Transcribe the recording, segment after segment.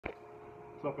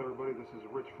What's up, everybody? This is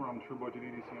Rich from True Budget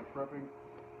EDC and Prepping.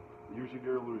 Use your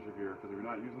gear, lose your gear, because if you're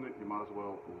not using it, you might as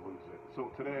well lose it. So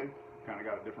today, kind of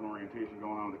got a different orientation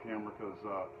going on with the camera because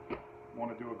want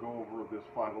to do a go over of this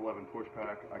 511 push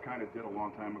pack. I kind of did a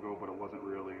long time ago, but it wasn't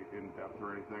really in depth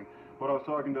or anything. But I was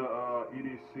talking to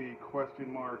EDC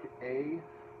A,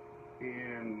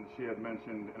 and she had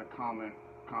mentioned in a comment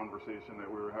conversation that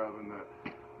we were having that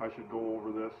I should go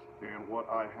over this and what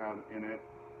I have in it,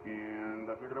 and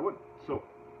I figured I would. So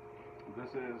this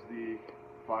is the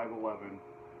 511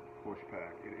 push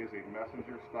pack. It is a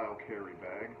messenger style carry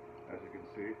bag, as you can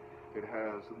see. It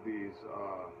has these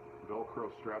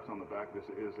Velcro straps on the back. This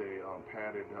is a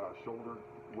padded shoulder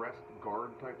rest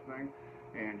guard type thing,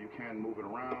 and you can move it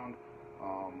around,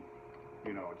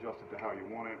 you know, adjust it to how you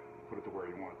want it, put it to where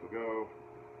you want it to go.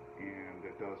 And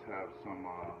it does have some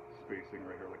spacing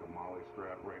right here, like a molly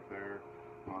strap right there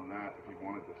on that. If you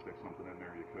wanted to stick something in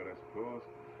there, you could, I suppose.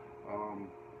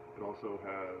 It also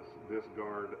has this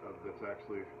guard that's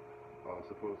actually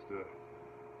supposed to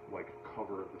like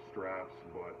cover the straps,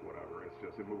 but whatever, it's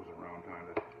just, it moves around kind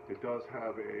of. It does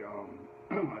have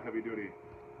a heavy duty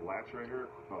latch right here,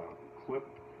 clip.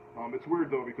 It's weird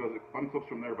though because it unclips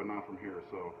from there but not from here,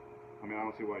 so I mean I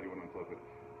don't see why you wouldn't unclip it.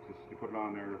 Just you put it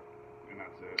on there and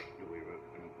that's it, you leave it,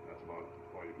 and that's about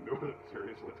all you can do with it.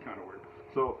 Seriously, it's kind of weird.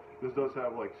 So this does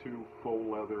have like two faux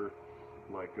leather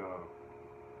like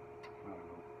I don't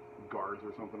know, guards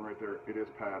or something right there. It is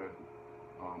padded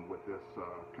with this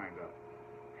kind of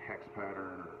hex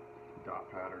pattern or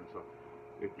dot pattern, so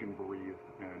it can breathe,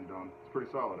 and it's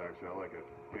pretty solid actually. I like it,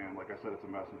 and like I said, it's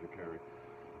a messenger carry.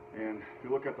 And if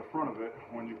you look at the front of it,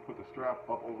 when you put the strap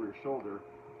up over your shoulder,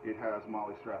 it has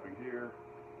molly strapping here.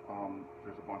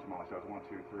 There's a bunch of molly straps, 1,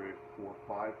 2, 3, 4,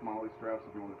 5 molly straps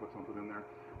if you want to put something in there.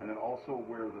 And then also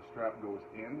where the strap goes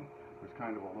in, there's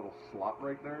kind of a little slot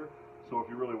right there. So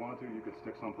if you really wanted to, you could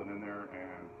stick something in there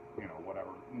and, you know,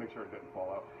 whatever, make sure it didn't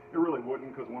fall out. It really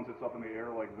wouldn't, because once it's up in the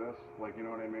air like this, like, you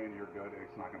know what I mean, you're good,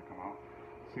 it's not going to come out.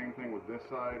 Same thing with this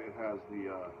side, it has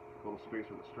the little space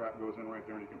where the strap goes in right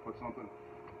there and you can put something.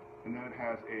 And then it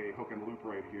has a hook and loop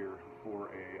right here for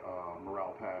a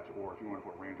morale patch, or if you want to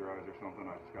put Ranger eyes or something.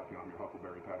 I just got the On Your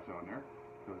Huckleberry patch on there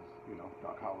because, you know,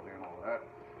 Doc Holliday and all of that.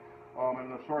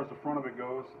 And as far as the front of it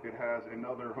goes, it has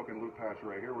another hook and loop patch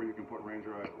right here where you can put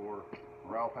Ranger eyes or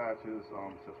morale patches.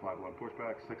 It says 511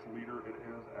 pushback, 6 liter it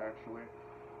is actually.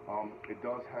 It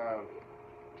does have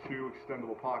 2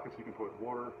 extendable pockets. You can put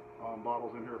water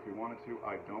bottles in here if you wanted to.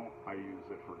 I don't. I use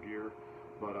it for gear,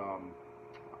 but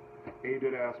A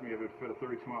did ask me if it fit a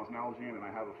 32 ounce Nalgene, and I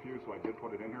have a few, so I did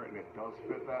put it in here, and it does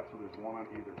fit that, so there's one on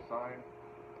either side.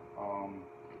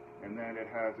 And then it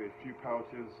has a few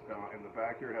pouches in the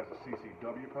back here. It has a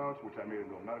CCW pouch, which I made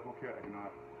into a medical kit. I do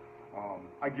not,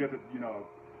 I get that, you know,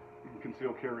 you can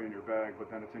conceal carry in your bag,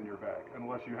 but then it's in your bag.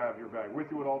 Unless you have your bag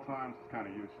with you at all times, it's kind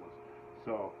of useless.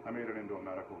 So I made it into a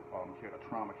medical kit, a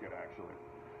trauma kit actually.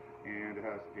 And it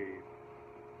has a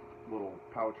little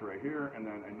pouch right here, and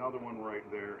then another one right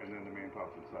there, and then the main pouch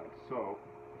inside. So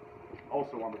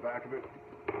also on the back of it,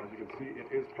 as you can see, it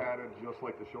is padded just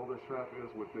like the shoulder strap is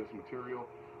with this material,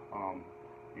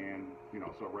 and you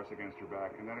know, so it rests against your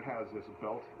back. And then it has this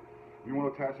belt. If you want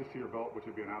to attach this to your belt, which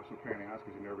would be an absolute pain in the ass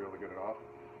because you'd never be able to get it off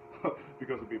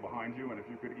because it'd be behind you, and if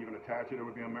you could even attach it, it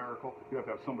would be a miracle. You'd have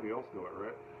to have somebody else do it,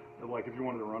 right? Like if you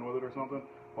wanted to run with it or something.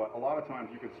 But a lot of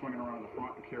times you could swing it around in the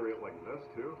front and carry it like this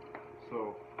too.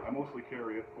 So I mostly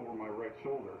carry it over my right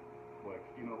shoulder, like,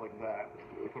 you know, like that.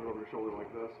 I put it over your shoulder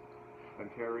like this and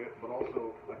carry it, but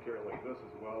also I carry it like this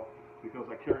as well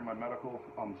because I carry my medical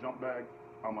jump bag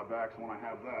on my back, so when I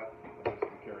have that, I just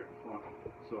can carry it in front,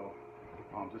 so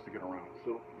just to get around.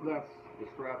 So that's the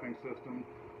strapping system,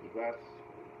 that's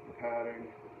the padding,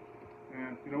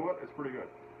 and you know what? It's pretty good.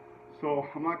 So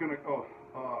I'm not gonna go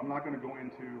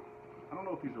into, I don't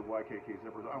know if these are YKK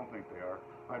zippers. I don't think they are.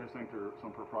 I just think they're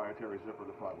some proprietary zipper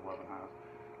the 511 has.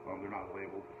 They're not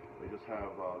labeled. They just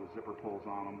have the zipper pulls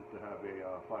on them that have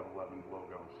a 511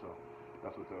 logo. So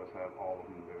that's what those have. All of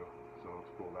them do. So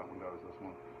it's cool. That one does. This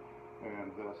one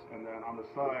and this. And then on the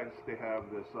sides they have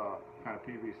this kind of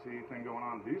PVC thing going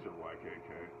on. These are YKK,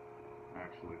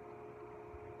 actually.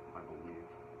 I believe.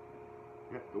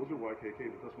 Yeah, those are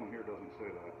YKK, but this one here doesn't say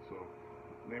that. So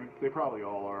they probably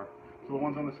all are. So the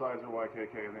ones on the sides are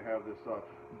YKK, and they have this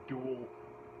dual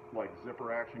like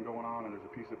zipper action going on, and there's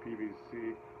a piece of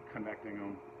PVC connecting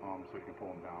them so you can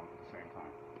pull them down at the same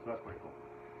time. So that's pretty cool.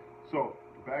 So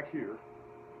back here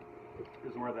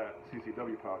is where that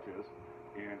CCW pouch is,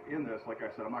 and in this, like I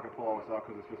said, I'm not going to pull all this out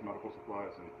because it's just medical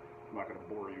supplies, and I'm not going to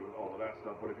bore you with all of that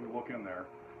stuff, but if you look in there,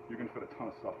 you can fit a ton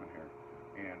of stuff in here.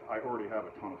 and I already have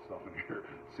a ton of stuff in here,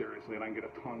 seriously, and I can get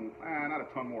a ton, not a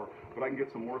ton more, but I can get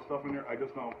some more stuff in here. I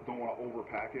just don't want to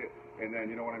overpack it, and then,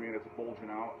 you know what I mean, it's bulging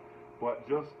out. But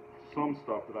just some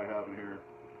stuff that I have in here,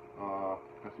 I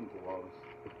have some gloves.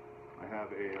 I have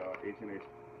a H&H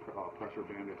pressure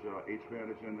bandage, H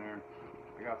bandage in there.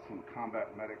 I got some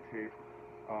combat medic tape.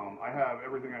 I have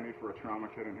everything I need for a trauma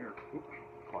kit in here. Oop,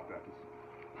 caught that.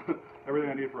 Everything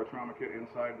I need for a trauma kit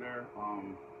inside there.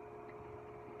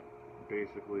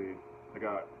 Basically, I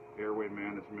got airway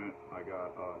management. I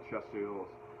got chest seals.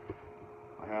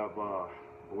 I have a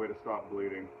way to stop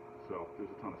bleeding. So there's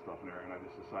a ton of stuff in there, and I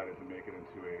just decided to make it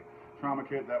into a trauma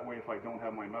kit. That way, if I don't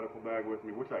have my medical bag with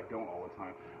me, which I don't all the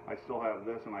time, I still have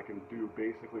this, and I can do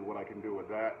basically what I can do with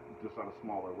that, just on a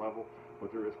smaller level.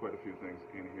 But there is quite a few things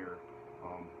in here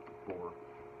for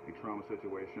a trauma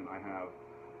situation. I have,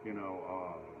 you know,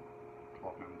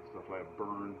 all kinds of stuff. I have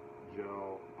burn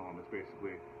gel. It's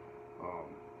basically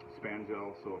span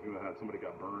gel. So if you had somebody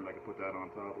got burned, I could put that on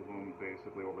top of them,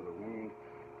 basically over the wound.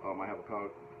 I have a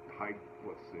I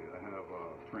have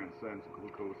Transcends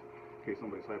glucose in case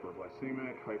somebody's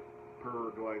hypoglycemic,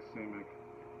 hypoglycemic,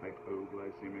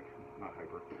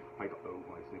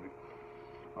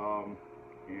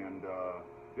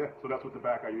 yeah, so that's what the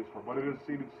back I use for. But it is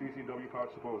CCW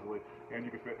pouch supposedly, and you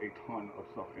can fit a ton of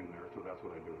stuff in there, so that's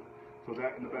what I do. So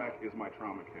that in the back is my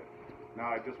trauma kit.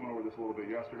 Now I just went over this a little bit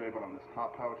yesterday, but on this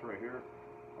top pouch right here,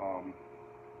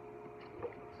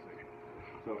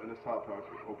 so in this top pouch,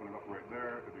 open it up right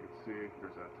there. If you can see,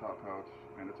 there's that top pouch,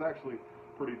 and it's actually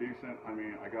pretty decent. I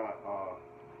mean, I got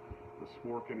the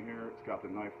spork in here. It's got the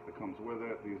knife that comes with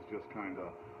it. These just kind of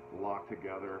lock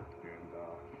together, and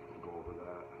go over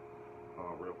that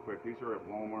real quick. These are at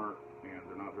Walmart, and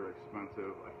they're not very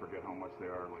expensive. I forget how much they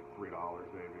are, like $3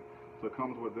 maybe. So it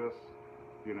comes with this,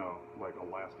 you know, like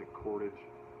elastic cordage,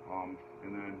 and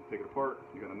then take it apart.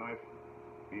 You got a knife,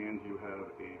 and you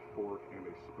have a fork and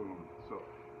a spoon. So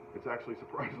it's actually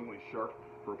surprisingly sharp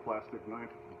for a plastic knife.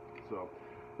 So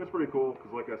it's pretty cool,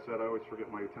 because like I said, I always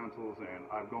forget my utensils, and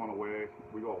I've gone away.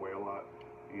 We go away a lot,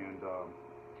 and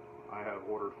I have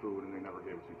ordered food, and they never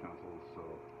gave us utensils, so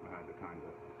I had to kind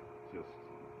of just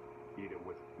eat it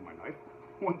with my knife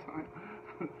one time,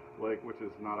 like, which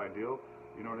is not ideal,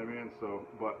 you know what I mean? So,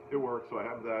 but it works. So I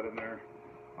have that in there.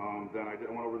 Then I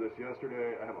went over this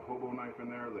yesterday. I have a hobo knife in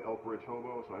there, the Elk Ridge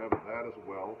Hobo, so I have that as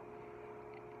well.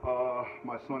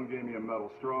 My son gave me a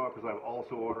metal straw, because I've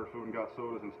also ordered food and got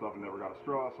sodas and stuff and never got a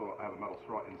straw, so I have a metal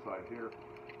straw inside here.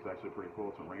 It's actually pretty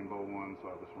cool. It's a rainbow one, so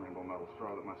I have this rainbow metal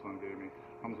straw that my son gave me.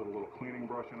 Comes with a little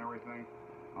cleaning brush and everything,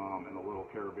 and a little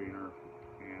carabiner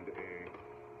and a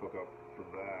hookup for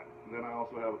that. Then I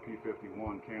also have a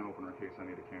P51 can opener in case I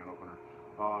need a can opener.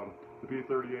 The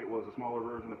P38 was a smaller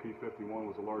version. The P51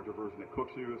 was a larger version that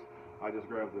cooks used. I just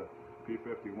grabbed the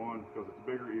P51 because it's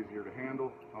bigger, easier to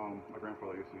handle. My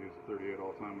grandfather used to use the 38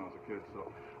 all the time when I was a kid, so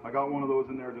I got one of those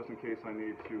in there just in case I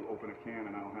need to open a can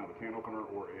and I don't have a can opener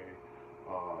or a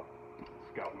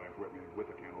scout knife with me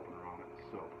with a can opener on it.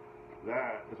 So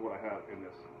that is what I have in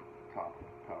this top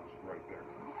pouch right there.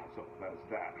 So that is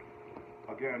that.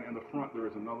 Again, in the front there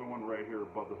is another one right here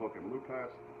above the hook and loop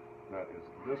patch. That is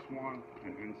this one,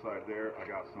 and inside there I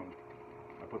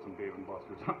put some Dave &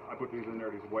 Buster's. I put these in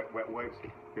there, these wet wipes,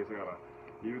 in case I gotta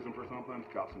use them for something.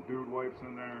 Got some Dude wipes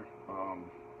in there.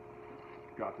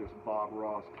 Got this Bob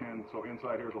Ross tin. So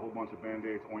inside here is a whole bunch of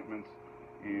Band-Aids, ointments,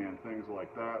 and things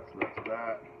like that. So that's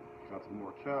that. Got some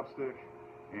more chapstick,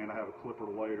 and I have a clipper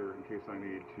lighter in case I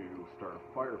need to start a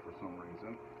fire for some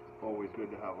reason. Always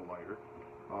good to have a lighter.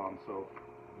 So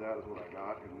that is what I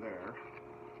got in there.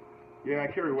 Yeah,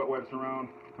 I carry wet wipes around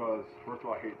because, first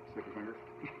of all, I hate sticky fingers.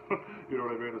 You know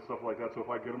what I mean? And stuff like that. So if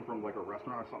I get them from like a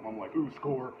restaurant or something, I'm like, ooh,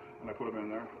 score, and I put them in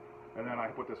there. And then I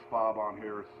put this fob on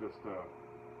here. It's just a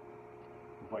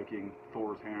Viking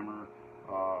Thor's hammer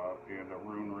and a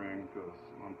rune ring, because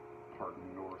I'm part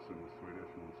Norse and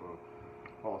Swedish, and so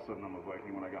all of a sudden I'm a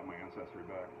Viking when I got my ancestry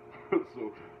back.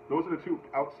 So those are the two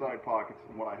outside pockets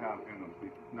and what I have in them.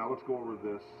 Now let's go over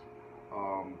this.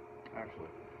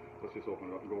 Actually, let's just open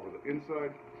it up and go over the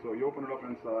inside. So you open it up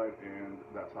inside, and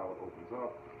that's how it opens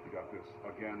up. You got this,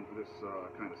 again, this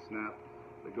kind of snap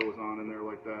that goes on in there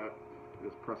like that. You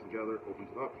just press it together, opens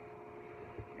it up.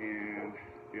 And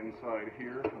inside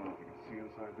here, I don't know if you can see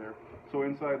inside there. So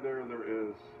inside there, there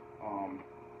is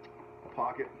a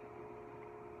pocket,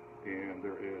 and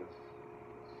there is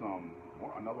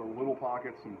another little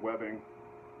pocket, some webbing,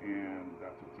 and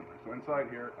that's what's in there. So inside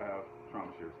here, I have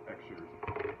trauma shears, X shears.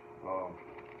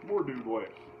 More Dude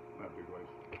wipes. Not Dude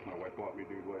wipes. My wife bought me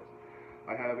Dude wipes.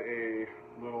 I have a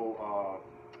little,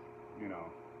 you know,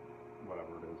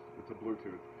 whatever it is. It's a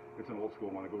Bluetooth. It's an old school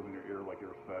one that goes in your ear like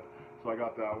you're fed. So I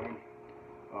got that one.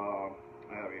 I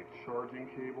have a charging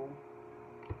cable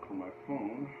for my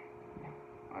phone.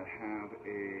 I have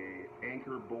a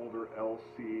Anchor Boulder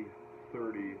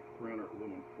LC30 300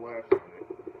 lumen flashlight.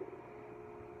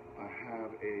 I have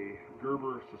a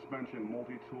Gerber suspension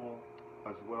multi-tool,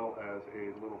 as well as a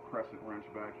little crescent wrench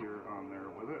back here on there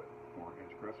with it,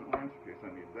 4-inch crescent wrench in case I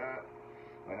need that.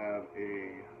 I have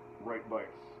a Right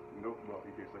Bites notebook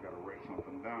in case I got to write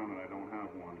something down and I don't have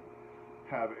one.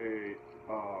 Have a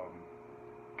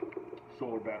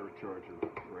solar battery charger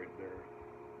right there.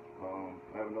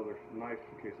 I have another knife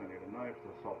in case I need a knife. It's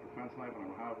a self-defense knife, and I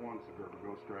don't have one. It's a Gerber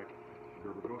Ghost Strike. The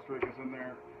Gerber Ghost Strike is in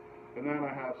there. And then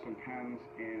I have some pens,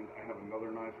 and I have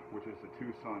another knife, which is the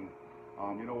Tucson.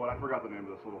 You know what? I forgot the name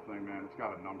of this little thing, man. It's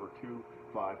got a number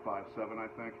 2557, I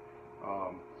think.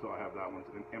 So I have that one.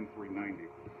 It's an M390.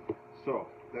 So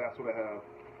that's what I have.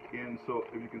 And so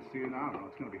if you can see it, I don't know.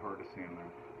 It's going to be hard to see in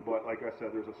there. But like I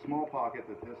said, there's a small pocket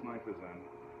that this knife is in,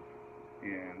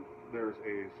 and there's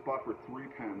a spot for 3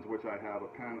 pens, which I have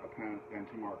a pen, and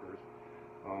 2 markers.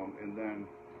 And then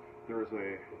there's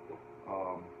a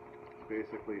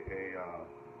basically a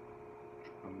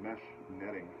mesh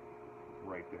netting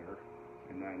right there,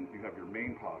 and then you have your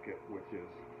main pocket, which is,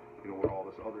 you know, where all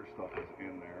this other stuff is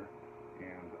in there,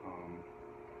 and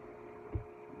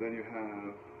then you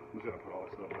have, I'm just gonna put all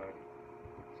this stuff back,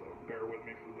 so bear with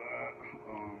me for that.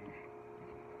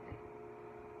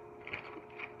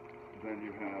 Then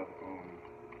you have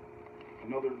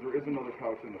there is another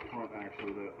pouch in the front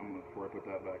actually that before I put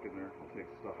that back in there, I'll take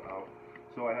stuff out.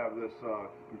 So I have this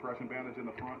compression bandage in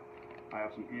the front. I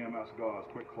have some EMS gauze,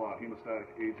 quick clot, hemostatic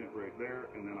agent right there,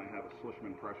 and then I have a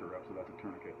Slishman pressure rep, so that's a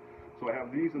tourniquet. So I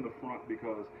have these in the front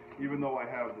because even though I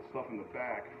have the stuff in the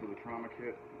back for the trauma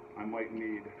kit, I might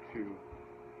need to,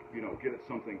 you know, get it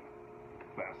something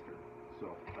faster. So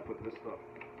I put this stuff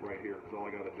right here because all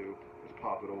I got to do is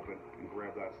pop it open and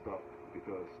grab that stuff,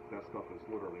 because that stuff is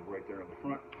literally right there in the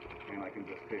front, and I can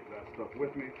just take that stuff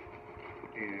with me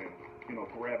and, you know,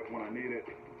 grab it when I need it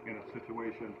in a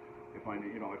situation. If I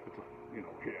need, you know, if it's a, you know,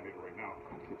 okay, I need it right now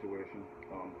situation,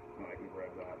 then I can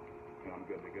grab that and I'm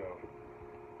good to go.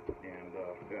 And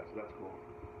yeah, so that's cool.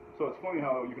 So it's funny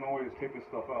how you can always take this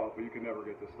stuff out, but you can never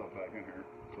get this stuff back in here.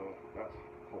 So that's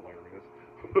hilarious,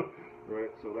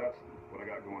 right? So that's what I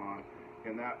got going on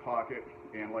in that pocket.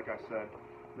 And like I said,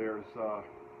 there's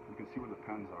you can see where the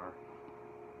pens are,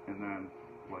 and then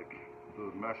like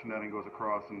the mesh netting goes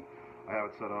across, and I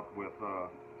have it set up with the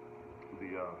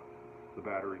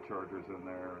battery chargers in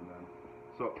there, and then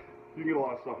so you can get a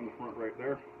lot of stuff in the front right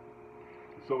there.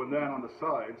 So and then on the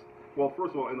sides, well,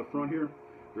 first of all, in the front here,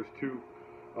 there's 2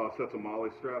 sets of MOLLE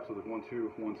straps. So there's 1,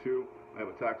 2, 1, 2. I have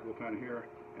a tactical pen here,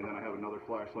 and then I have another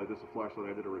flashlight. This is a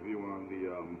flashlight I did a review on, the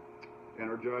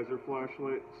Energizer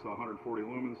flashlight. So 140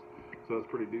 lumens. So that's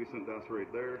pretty decent. That's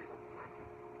right there.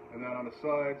 And then on the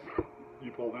sides,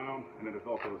 you pull down, and then it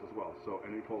velcros as well. So,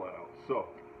 and you pull that out.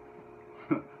 So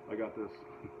I got this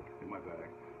in my bag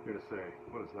here to say,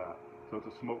 what is that? So it's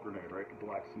a smoke grenade, right?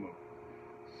 Black smoke.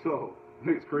 So I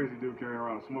think it's crazy dude carrying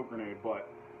around a smoke grenade, but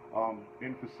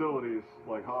in facilities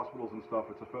like hospitals and stuff,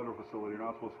 it's a federal facility. You're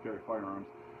not supposed to carry firearms.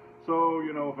 So,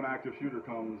 you know, if an active shooter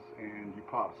comes and you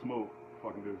pop smoke,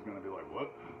 fucking dude's gonna be like,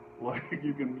 what? Like,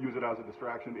 you can use it as a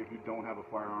distraction if you don't have a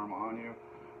firearm on you.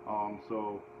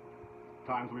 So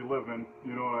times we live in,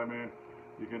 you know what I mean?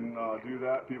 You can do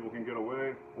that, people can get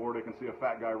away, or they can see a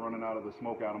fat guy running out of the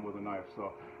smoke at them with a knife.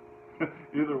 So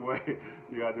either way,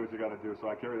 you gotta do what you gotta do. So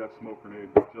I carry that smoke grenade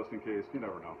just in case. You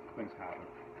never know, things happen.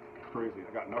 It's crazy.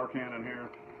 I got Narcan in here,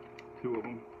 2 of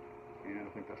them, and I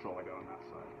think that's all I got on that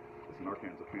side. This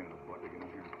Narcan's a pain in the butt to get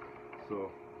in here. So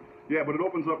yeah, but it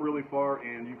opens up really far,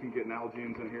 and you can get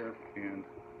Nalgene's in here, and,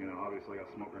 you know, obviously I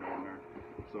got smoke grenade in there.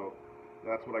 So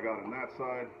that's what I got on that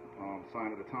side.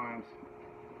 Sign of the times,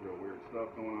 real weird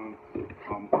stuff going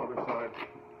on. Other side,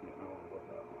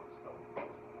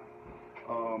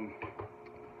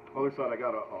 other side I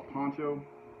got a poncho,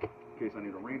 in case I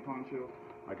need a rain poncho.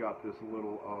 I got this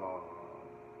little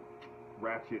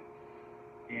ratchet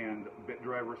and bit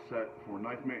driver set for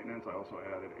knife maintenance. I also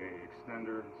added a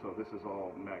extender, so this is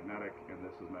all magnetic, and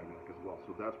this is magnetic as well.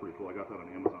 So that's pretty cool. I got that on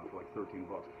Amazon for like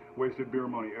 13 bucks. Wasted beer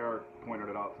money. Eric pointed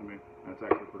it out to me, and it's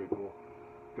actually pretty cool.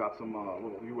 Got some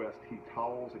little UST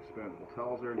towels, expandable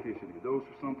towels there in case you need those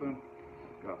for something.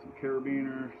 Got some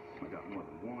carabiners. I got more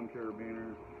than 1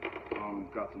 carabiner.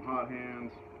 Got some hot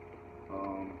hands.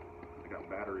 I got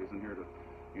batteries in here to,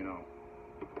 you know,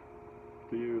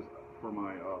 to use for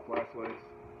my flashlights.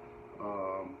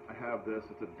 I have this.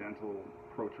 It's a dental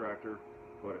protractor,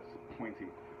 but it's pointy.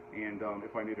 And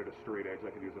if I needed a straight edge,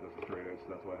 I could use it as a straight edge,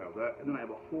 so that's why I have that. And then I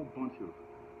have a whole bunch of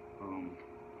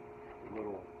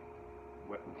little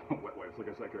wet wipes. Like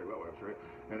I said, I carry wet wipes, right?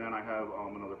 And then I have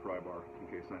another pry bar in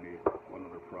case I need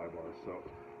another pry bar. So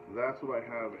that's what I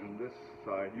have in this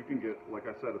side. You can get, like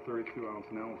I said, a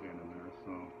 32-ounce Nalgene in there,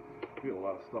 so you get a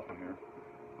lot of stuff in here.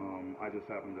 I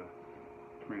just happen to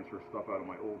transfer stuff out of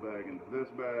my old bag into this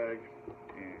bag,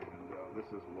 and this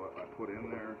is what I put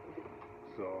in there.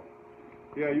 So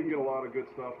yeah, you can get a lot of good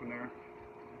stuff in there,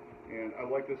 and I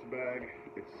like this bag.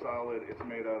 It's solid. It's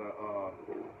made out of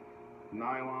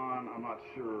nylon. I'm not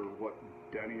sure what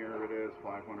denier it is,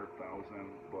 500,000,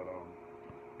 but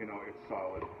you know, it's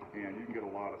solid, and you can get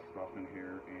a lot of stuff in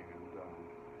here. And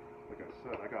like I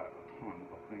said, I got a ton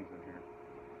of things in here.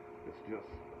 It's just,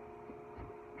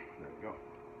 there you go.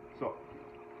 So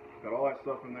got all that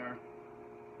stuff in there,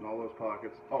 and all those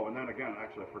pockets. Oh, and then again,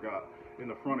 actually I forgot, in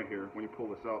the front of here, when you pull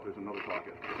this out, there's another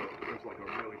pocket. So there's like a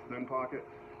really thin pocket,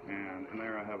 and in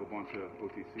there I have a bunch of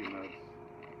OTC meds.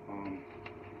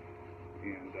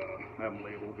 I have them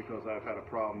labeled because I've had a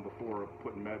problem before of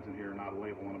putting meds in here and not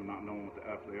labeling them, not knowing what the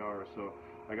F they are. So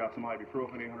I got some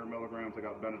ibuprofen 800 milligrams, I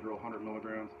got Benadryl 100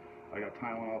 milligrams, I got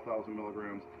Tylenol 1000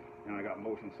 milligrams, and I got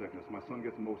motion sickness. My son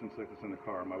gets motion sickness in the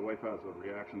car. My wife has a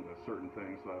reaction to certain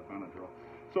things, so I have Benadryl.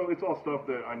 So it's all stuff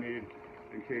that I need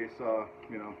in case,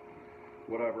 you know,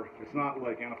 whatever. It's not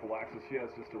like anaphylaxis. She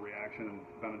has just a reaction, and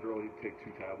Benadryl, you take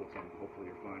 2 tablets and hopefully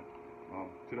you're fine.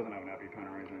 She doesn't have an EpiPen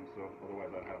or anything, so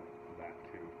otherwise I'd have that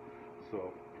too.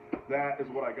 So that is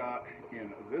what I got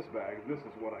in this bag. This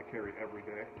is what I carry every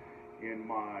day in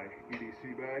my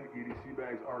EDC bag. EDC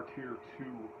bags are tier 2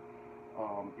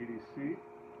 EDC.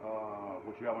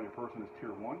 What you have on your person is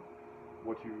tier 1.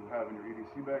 What you have in your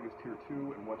EDC bag is tier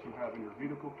 2, and what you have in your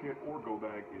vehicle kit or go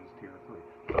bag is tier 3.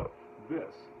 So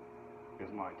this is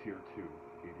my tier 2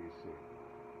 EDC.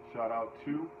 Shout out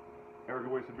to Erica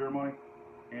Wasted Beer Money,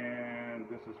 and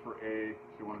this is for A.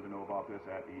 She wanted to know about this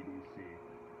at EDC ?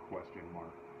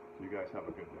 So you guys have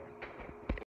a good day.